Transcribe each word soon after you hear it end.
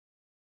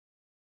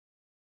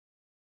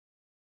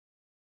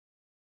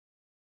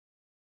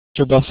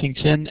Mr.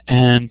 Buffington,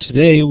 and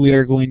today we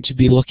are going to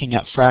be looking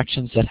at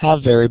fractions that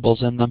have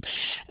variables in them,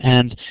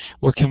 and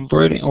we're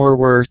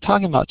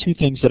talking about two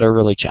things that are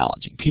really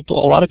challenging. A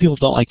lot of people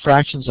don't like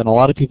fractions, and a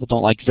lot of people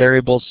don't like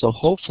variables, so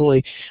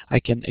hopefully I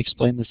can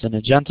explain this in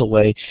a gentle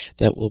way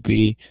that will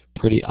be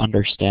pretty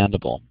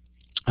understandable.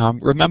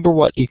 Remember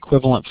what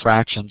equivalent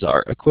fractions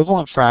are.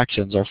 Equivalent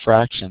fractions are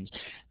fractions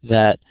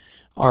that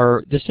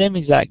are the same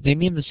exact, they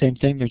mean the same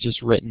thing, they're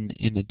just written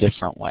in a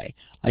different way.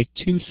 Like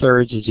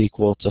 2/3 is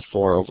equal to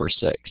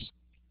 4/6.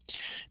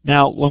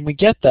 Now, when we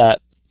get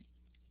that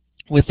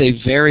with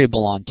a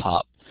variable on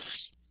top,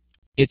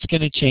 it's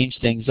going to change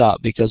things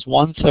up because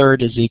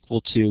 1/3 is equal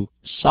to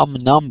some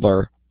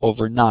number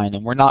over 9,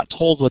 and we're not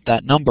told what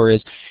that number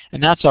is,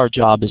 and that's our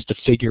job, is to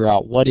figure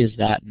out what is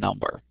that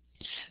number.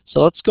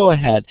 So let's go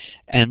ahead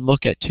and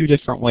look at two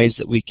different ways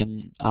that we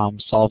can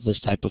solve this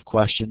type of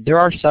question. There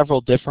are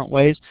several different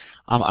ways.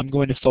 I'm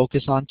going to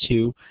focus on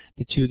the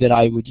two that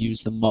I would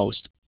use the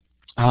most.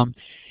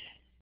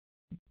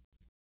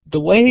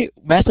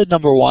 Method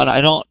number one,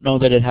 I don't know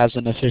that it has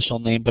an official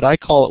name, but I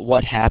call it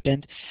what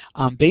happened.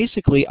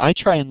 Basically, I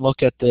try and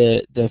look at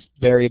the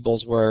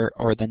variables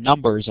or the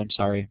numbers, I'm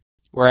sorry,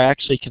 where I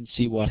actually can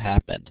see what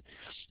happened.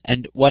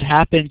 And what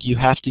happened, you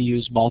have to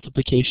use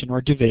multiplication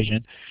or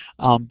division.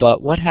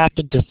 But what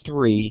happened to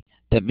 3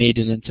 that made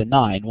it into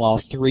 9?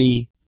 Well,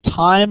 3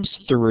 times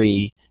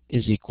 3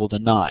 is equal to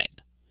 9.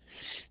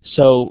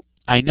 So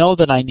I know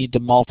that I need to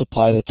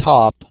multiply the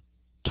top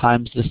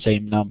times the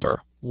same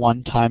number.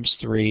 1 times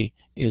 3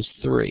 is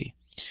 3.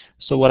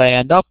 So what I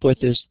end up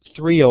with is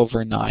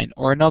 3/9,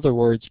 or in other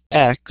words,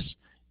 x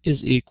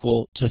is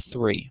equal to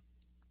 3.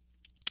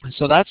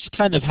 So that's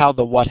kind of how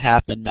the what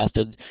happened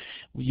method.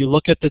 You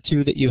look at the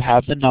two that you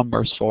have the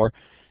numbers for,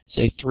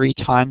 say 3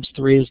 times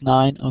 3 is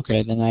 9,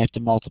 okay, then I have to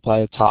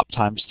multiply the top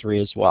times 3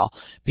 as well.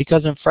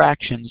 Because in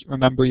fractions,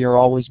 remember, you're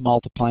always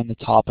multiplying the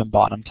top and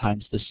bottom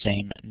times the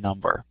same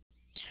number.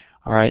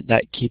 All right,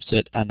 that keeps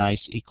it a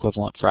nice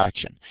equivalent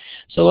fraction.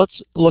 So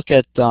let's look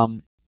at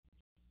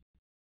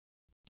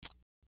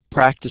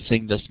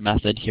practicing this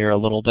method here a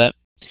little bit.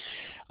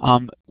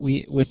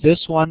 With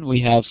this one, we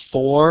have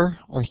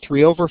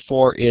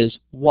 3/4 is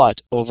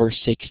what over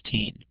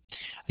 16?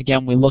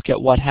 Again, we look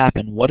at what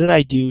happened. What did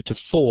I do to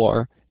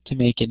 4 to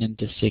make it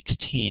into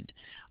 16?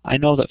 I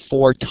know that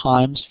 4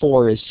 times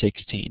 4 is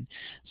 16,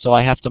 so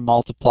I have to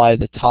multiply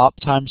the top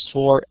times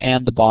 4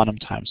 and the bottom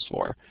times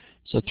 4.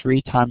 So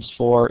 3 times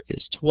 4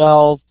 is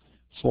 12,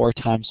 4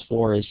 times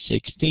 4 is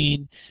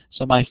 16,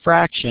 so my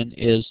fraction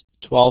is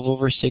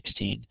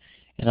 12/16.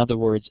 In other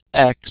words,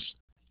 x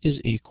is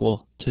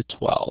equal to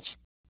 12.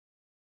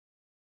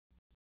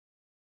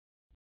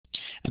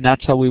 And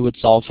that's how we would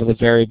solve for the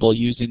variable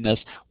using this,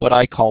 what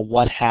I call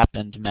what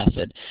happened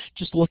method.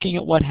 Just looking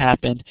at what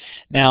happened.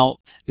 Now,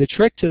 the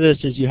trick to this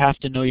is you have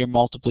to know your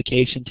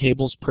multiplication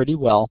tables pretty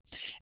well.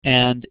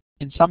 And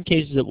in some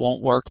cases it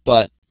won't work,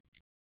 but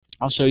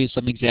I'll show you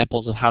some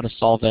examples of how to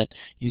solve it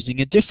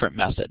using a different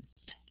method.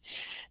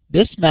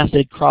 This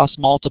method,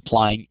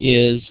 cross-multiplying,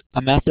 is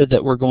a method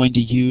that we're going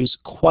to use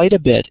quite a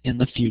bit in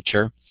the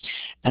future.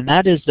 And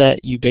that is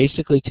that you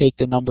basically take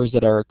the numbers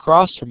that are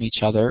across from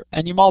each other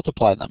and you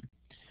multiply them.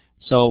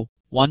 So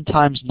 1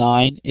 times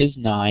 9 is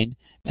 9,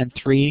 and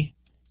 3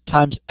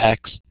 times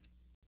x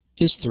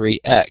is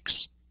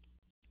 3x.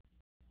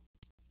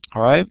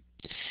 All right?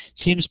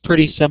 Seems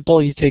pretty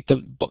simple. You take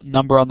the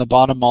number on the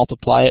bottom,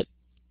 multiply it.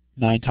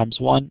 9 times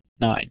 1,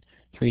 9.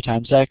 3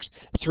 times x,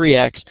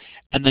 3x,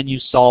 and then you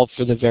solve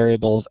for the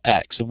variable of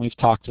x. And we've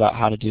talked about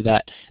how to do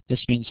that.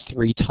 This means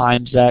 3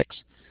 times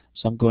x.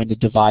 So I'm going to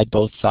divide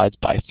both sides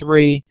by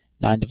 3.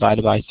 9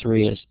 divided by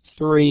 3 is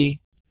 3.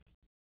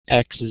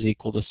 X is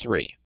equal to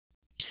 3.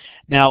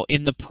 Now,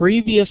 in the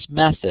previous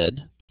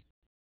method,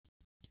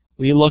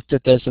 we looked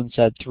at this and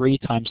said 3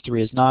 times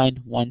 3 is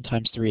 9, 1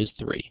 times 3 is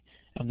 3.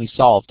 And we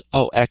solved,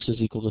 oh, x is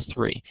equal to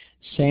 3.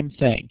 Same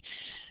thing.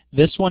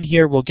 This one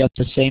here will get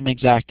the same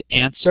exact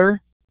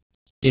answer.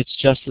 It's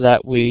just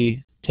that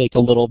we take a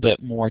little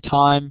bit more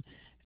time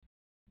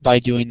by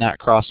doing that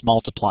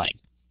cross-multiplying.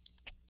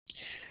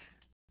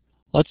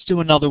 Let's do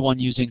another one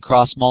using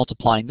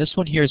cross-multiplying. This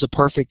one here is a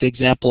perfect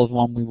example of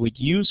one we would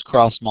use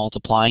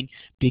cross-multiplying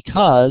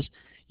because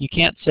you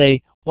can't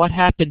say, what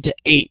happened to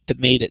 8 that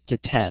made it to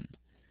 10?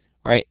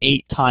 Right?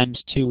 8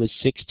 times 2 is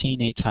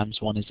 16. 8 times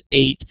 1 is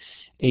 8.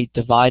 8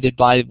 divided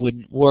by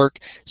wouldn't work.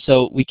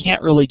 So we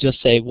can't really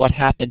just say, what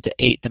happened to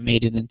 8 that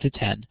made it into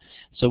 10?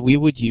 So we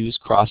would use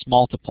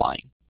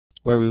cross-multiplying,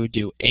 where we would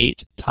do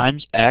 8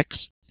 times x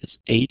is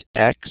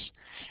 8x,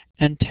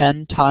 and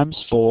 10 times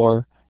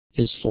 4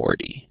 is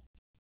 40.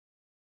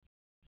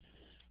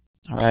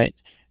 All right,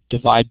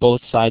 divide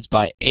both sides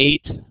by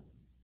 8.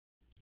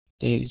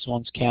 These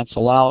ones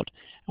cancel out,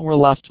 and we're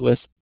left with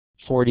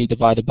 40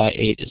 divided by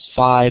 8 is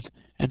 5,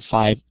 and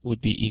 5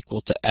 would be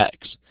equal to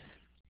x.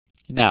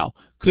 Now,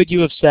 could you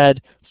have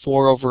said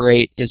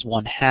 4/8 is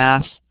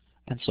 1/2,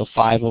 and so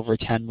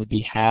 5/10 would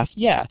be half?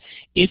 Yeah,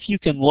 if you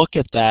can look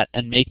at that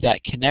and make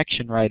that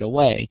connection right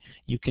away,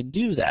 you can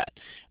do that.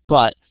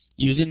 But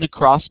using the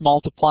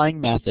cross-multiplying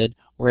method,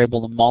 we're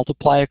able to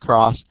multiply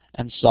across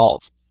and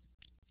solve.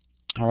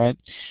 All right.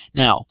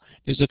 Now,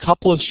 there's a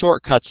couple of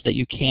shortcuts that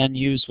you can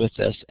use with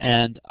this,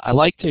 and I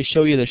like to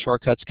show you the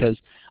shortcuts because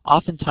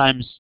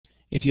oftentimes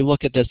if you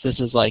look at this, this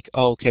is like,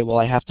 oh, okay, well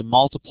I have to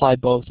multiply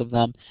both of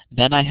them,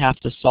 then I have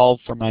to solve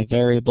for my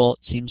variable.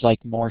 It seems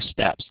like more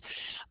steps.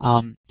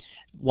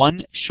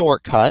 One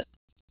shortcut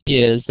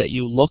is that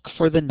you look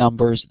for the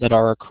numbers that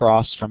are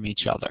across from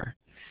each other.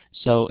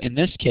 So in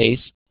this case,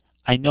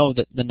 I know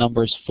that the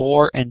numbers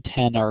 4 and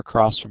 10 are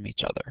across from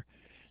each other.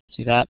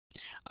 See that?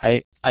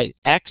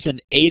 X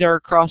and 8 are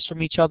across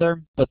from each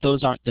other, but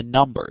those aren't the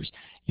numbers.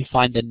 You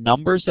find the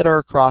numbers that are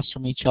across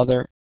from each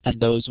other, and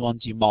those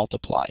ones you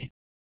multiply.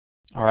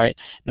 All right?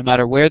 No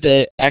matter where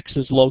the X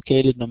is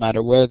located, no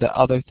matter where the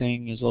other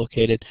thing is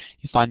located,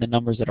 you find the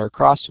numbers that are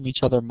across from each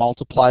other,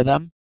 multiply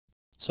them.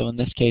 So in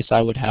this case,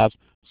 I would have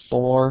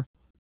 4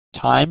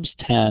 times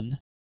 10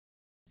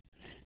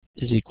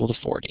 is equal to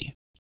 40.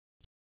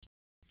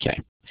 Okay.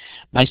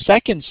 My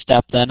second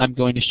step then I'm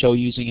going to show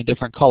using a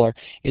different color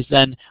is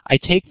then I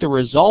take the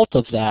result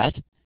of that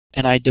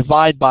and I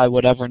divide by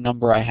whatever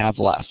number I have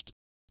left.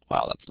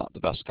 Wow, that's not the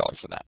best color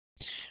for that.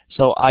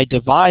 So I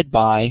divide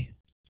by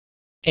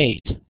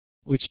 8,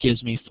 which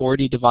gives me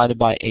 40 divided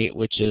by 8,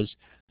 which is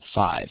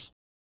 5.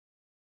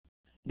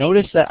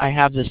 Notice that I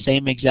have the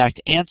same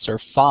exact answer,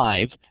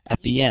 5,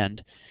 at the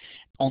end,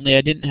 only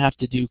I didn't have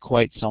to do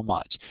quite so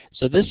much.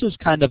 So this is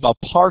kind of a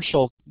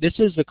partial, this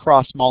is the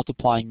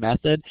cross-multiplying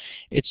method.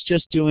 It's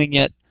just doing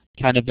it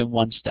kind of in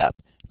one step.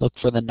 Look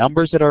for the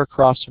numbers that are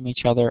across from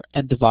each other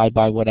and divide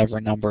by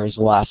whatever number is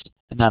left,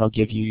 and that'll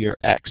give you your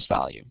X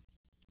value.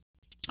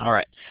 All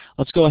right,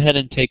 let's go ahead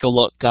and take a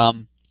look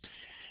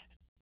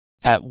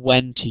at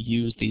when to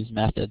use these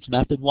methods.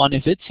 Method 1,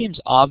 if it seems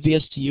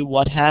obvious to you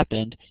what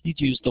happened, you'd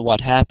use the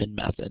what happened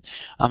method.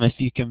 If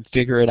you can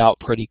figure it out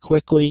pretty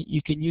quickly,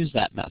 you can use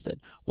that method.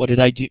 What did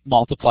I do?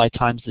 Multiply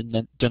times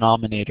the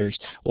denominators.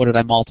 What did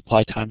I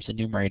multiply times the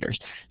numerators?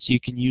 So you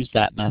can use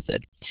that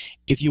method.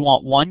 If you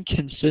want one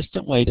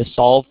consistent way to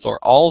solve for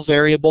all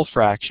variable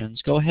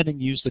fractions, go ahead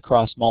and use the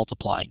cross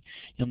multiplying.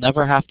 You'll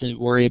never have to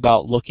worry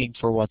about looking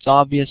for what's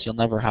obvious. You'll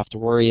never have to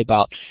worry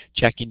about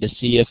checking to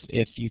see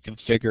if you can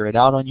figure it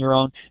out on your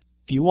own.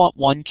 If you want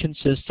one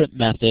consistent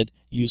method,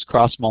 use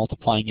cross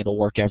multiplying. It'll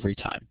work every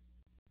time.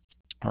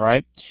 All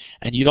right?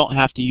 And you don't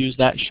have to use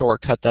that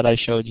shortcut that I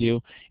showed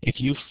you. If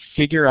you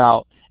figure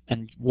out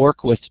and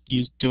work with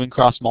doing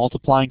cross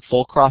multiplying,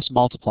 full cross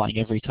multiplying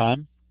every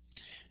time,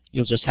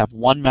 you'll just have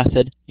one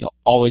method. You'll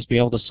always be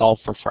able to solve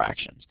for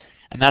fractions.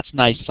 And that's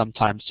nice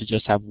sometimes to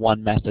just have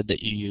one method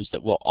that you use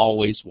that will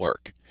always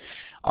work.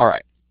 All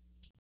right.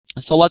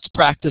 So let's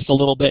practice a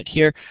little bit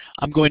here.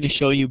 I'm going to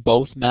show you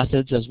both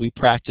methods as we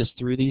practice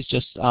through these,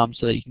 just so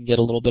that you can get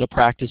a little bit of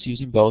practice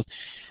using both.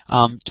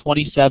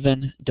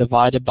 27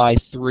 divided by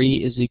 3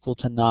 is equal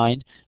to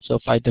 9. So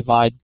if I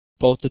divide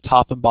both the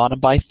top and bottom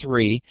by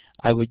 3,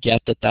 I would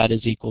get that that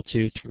is equal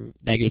to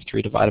negative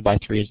 3 divided by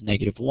 3 is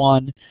negative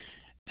 1.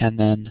 And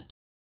then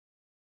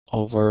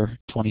over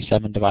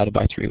 27 divided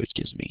by 3, which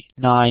gives me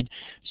 9.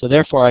 So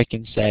therefore I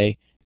can say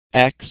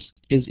x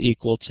is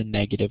equal to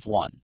negative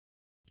 1.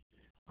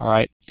 All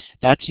right,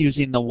 that's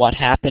using the what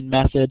happened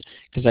method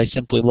because I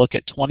simply look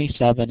at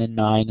 27 and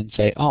 9 and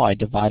say, oh, I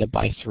divided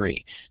by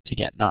 3 to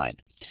get 9.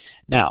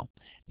 Now,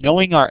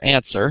 knowing our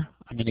answer,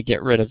 I'm going to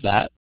get rid of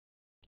that,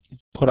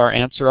 put our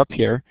answer up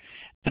here,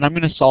 and I'm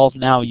going to solve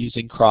now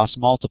using cross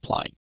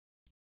multiplying.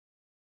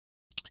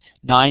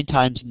 9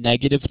 times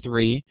negative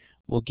 3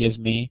 will give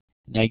me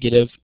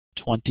negative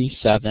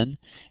 27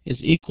 is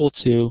equal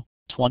to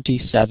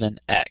 27x.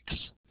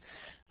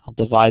 I'll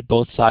divide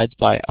both sides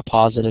by a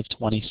positive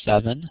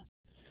 27.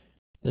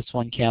 This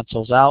one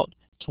cancels out.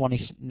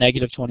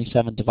 Negative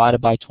 27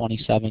 divided by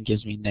 27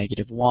 gives me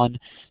negative 1.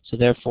 So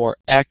therefore,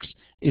 x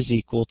is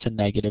equal to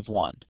negative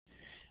 1.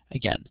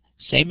 Again,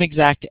 same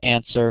exact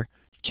answer,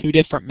 two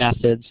different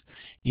methods.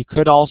 You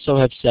could also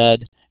have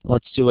said,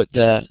 let's do it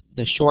the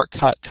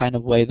shortcut kind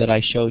of way that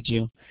I showed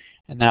you,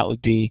 and that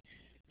would be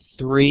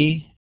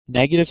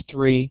negative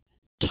 3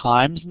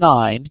 times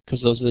 9,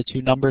 because those are the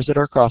two numbers that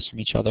are across from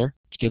each other,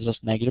 which gives us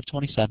negative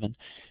 27,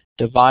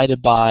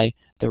 divided by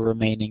the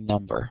remaining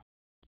number,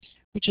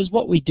 which is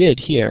what we did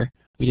here.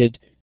 We did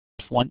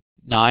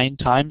 9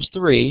 times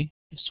 3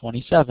 is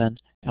 27,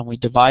 and we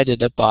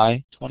divided it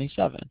by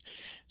 27.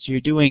 So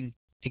you're doing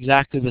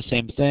exactly the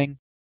same thing.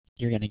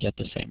 You're going to get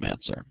the same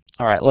answer.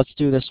 All right, let's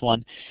do this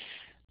one.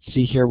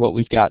 See here what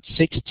we've got.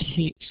 6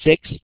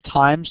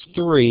 times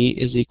 3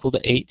 is equal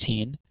to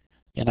 18.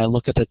 And I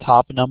look at the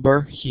top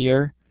number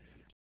here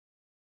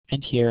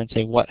and here and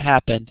say, what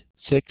happened?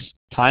 6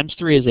 times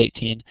 3 is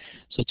 18.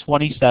 So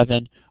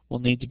 27 will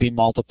need to be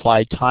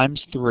multiplied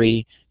times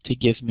 3 to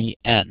give me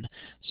n.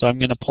 So I'm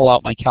going to pull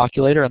out my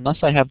calculator, unless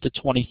I have the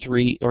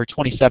 23 or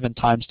 27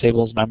 times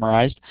tables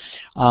memorized,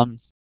 and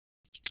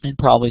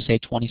probably say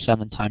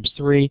 27 times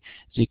 3 is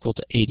equal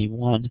to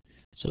 81.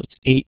 So it's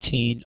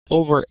 18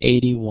 over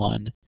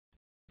 81,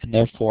 and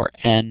therefore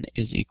n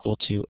is equal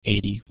to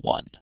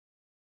 81.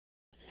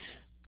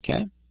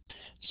 Okay,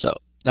 so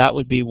that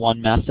would be one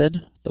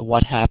method. the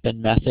what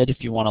happened method if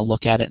you want to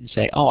look at it and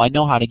say, oh, I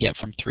know how to get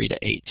from 3 to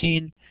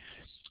 18.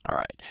 All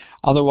right.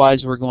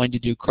 Otherwise, we're going to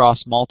do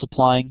cross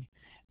multiplying.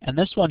 And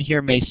this one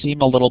here may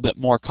seem a little bit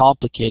more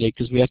complicated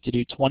because we have to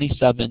do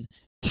 27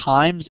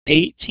 times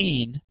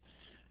 18,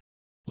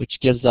 which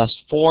gives us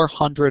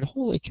 400,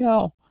 holy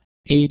cow,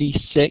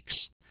 86.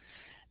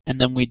 And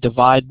then we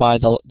divide by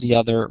the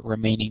other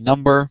remaining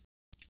number,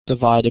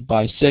 divided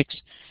by 6,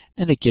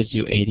 and it gives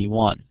you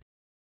 81.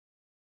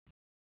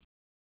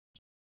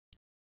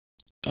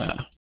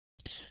 I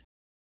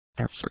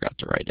forgot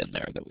to write in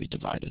there that we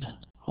divided.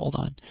 Hold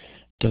on.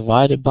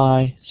 Divided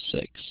by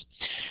 6.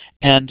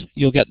 And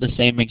you'll get the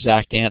same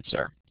exact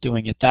answer.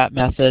 Doing it that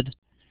method,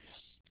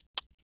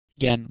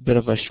 again, a bit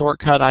of a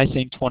shortcut, I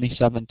think,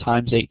 27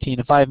 times 18.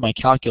 If I have my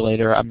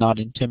calculator, I'm not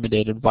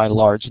intimidated by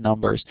large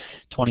numbers.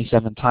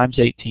 27 times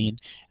 18,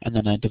 and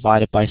then I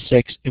divide it by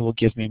 6, it will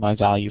give me my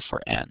value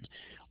for n.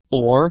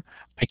 Or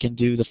I can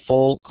do the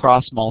full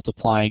cross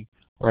multiplying,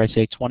 where I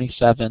say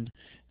 27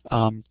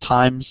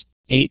 times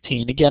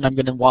 18. Again, I'm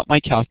going to want my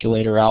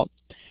calculator out.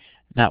 And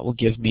that will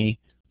give me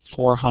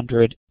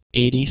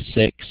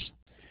 486.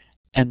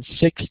 And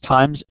 6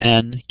 times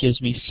n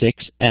gives me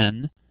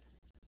 6n.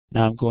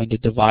 Now I'm going to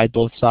divide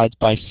both sides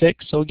by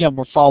 6. So again,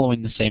 we're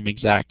following the same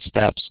exact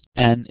steps.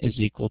 N is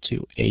equal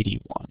to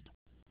 81.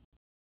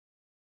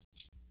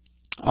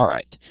 All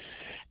right.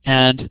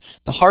 And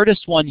the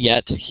hardest one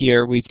yet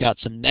here, we've got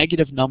some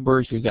negative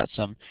numbers, we've got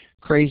some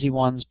crazy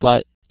ones,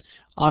 but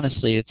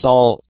honestly, it's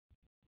all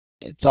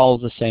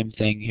the same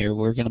thing here.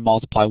 We're going to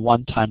multiply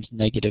 1 times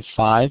negative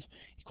 5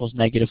 equals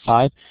negative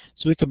 5.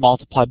 So we can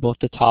multiply both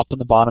the top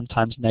and the bottom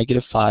times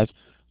negative 5.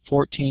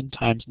 14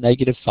 times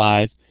negative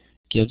 5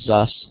 gives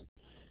us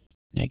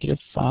negative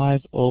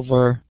 5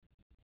 over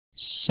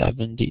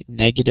 70,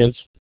 negative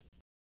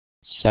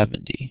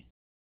 70.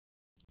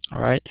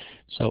 All right,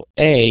 so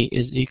A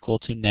is equal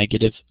to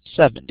negative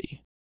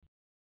 70.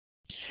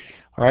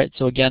 All right,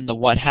 so again, the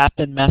what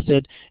happened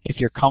method, if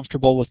you're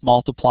comfortable with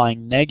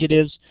multiplying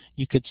negatives,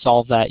 you could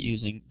solve that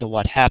using the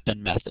what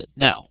happened method.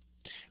 Now,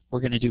 we're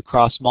going to do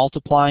cross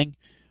multiplying.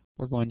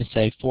 We're going to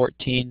say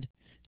 14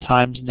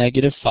 times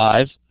negative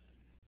 5,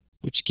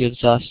 which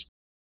gives us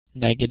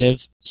negative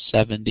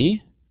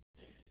 70.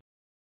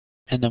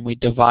 And then we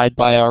divide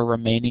by our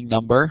remaining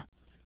number,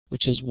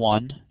 which is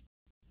 1.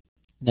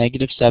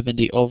 Negative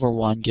 70 over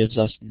 1 gives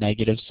us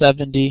negative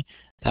 70.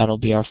 That'll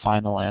be our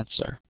final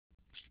answer.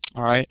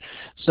 All right.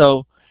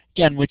 So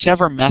again,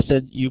 whichever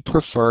method you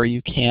prefer,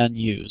 you can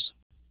use.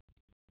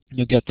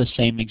 You'll get the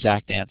same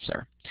exact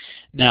answer.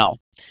 Now,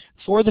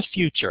 for the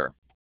future,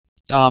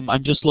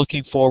 I'm just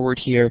looking forward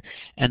here,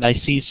 and I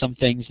see some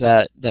things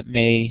that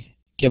may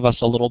give us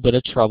a little bit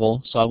of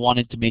trouble. So I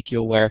wanted to make you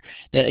aware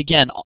that,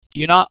 again,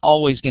 you're not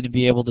always going to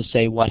be able to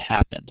say what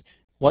happened.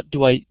 What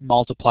do I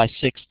multiply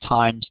 6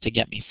 times to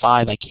get me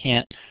 5? I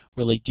can't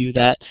really do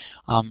that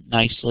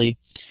nicely.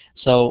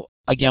 So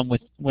again,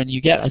 when you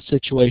get a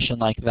situation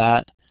like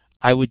that,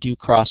 I would do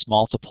cross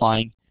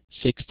multiplying.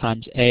 6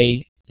 times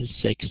A is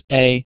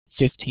 6A,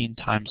 15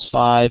 times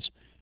 5,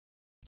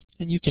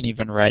 and you can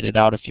even write it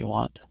out if you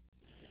want.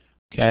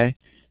 Okay,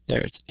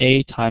 there's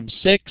A times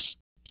 6,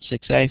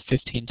 6A,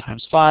 15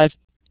 times 5,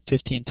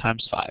 15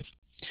 times 5.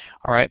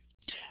 All right,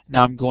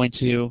 now I'm going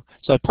to,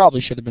 so I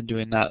probably should have been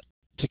doing that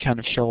to kind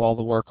of show all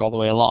the work all the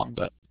way along,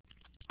 but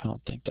I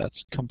don't think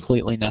that's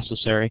completely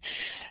necessary.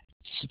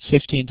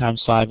 15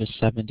 times 5 is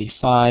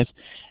 75.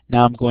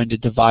 Now I'm going to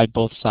divide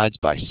both sides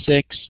by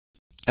 6,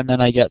 and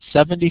then I get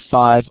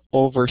 75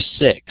 over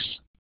 6.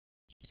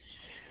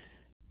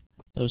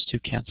 Those two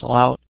cancel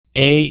out.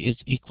 A is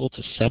equal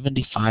to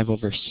 75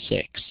 over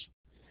 6.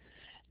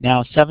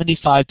 Now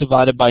 75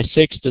 divided by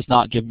 6 does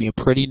not give me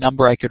a pretty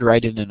number. I could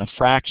write it in a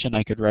fraction,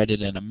 I could write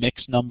it in a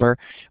mixed number,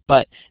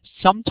 but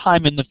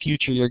sometime in the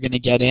future you're going to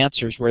get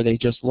answers where they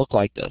just look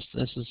like this.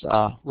 This is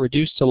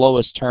reduced to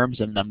lowest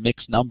terms, and the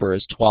mixed number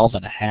is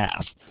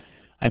 12.5.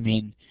 I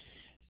mean,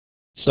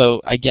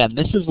 so again,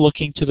 this is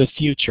looking to the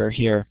future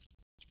here,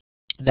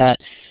 that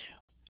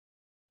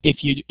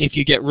if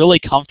you get really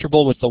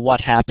comfortable with the what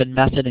happened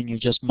method and you're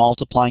just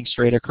multiplying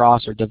straight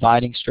across or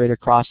dividing straight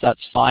across,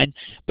 that's fine.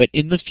 But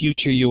in the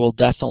future, you will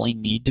definitely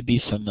need to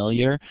be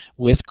familiar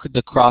with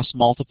the cross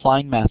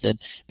multiplying method,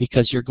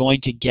 because you're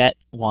going to get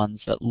ones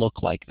that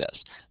look like this.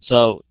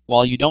 So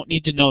while you don't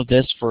need to know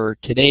this for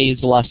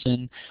today's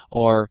lesson,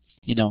 or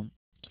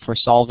for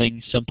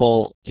solving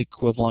simple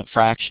equivalent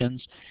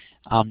fractions,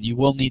 you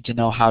will need to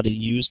know how to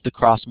use the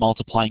cross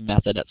multiplying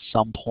method at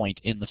some point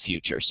in the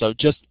future. So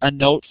just a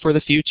note for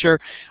the future.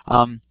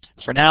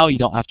 For now, you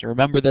don't have to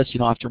remember this. You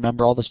don't have to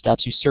remember all the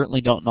steps. You certainly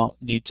don't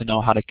need to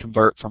know how to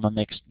convert from a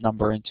mixed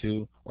number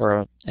into,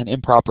 or an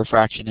improper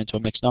fraction into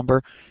a mixed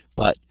number,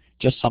 but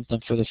just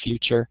something for the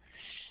future.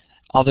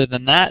 Other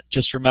than that,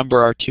 just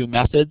remember our two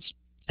methods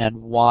and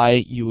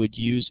why you would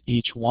use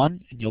each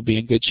one, and you'll be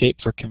in good shape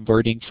for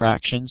converting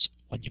fractions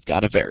when you've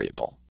got a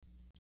variable.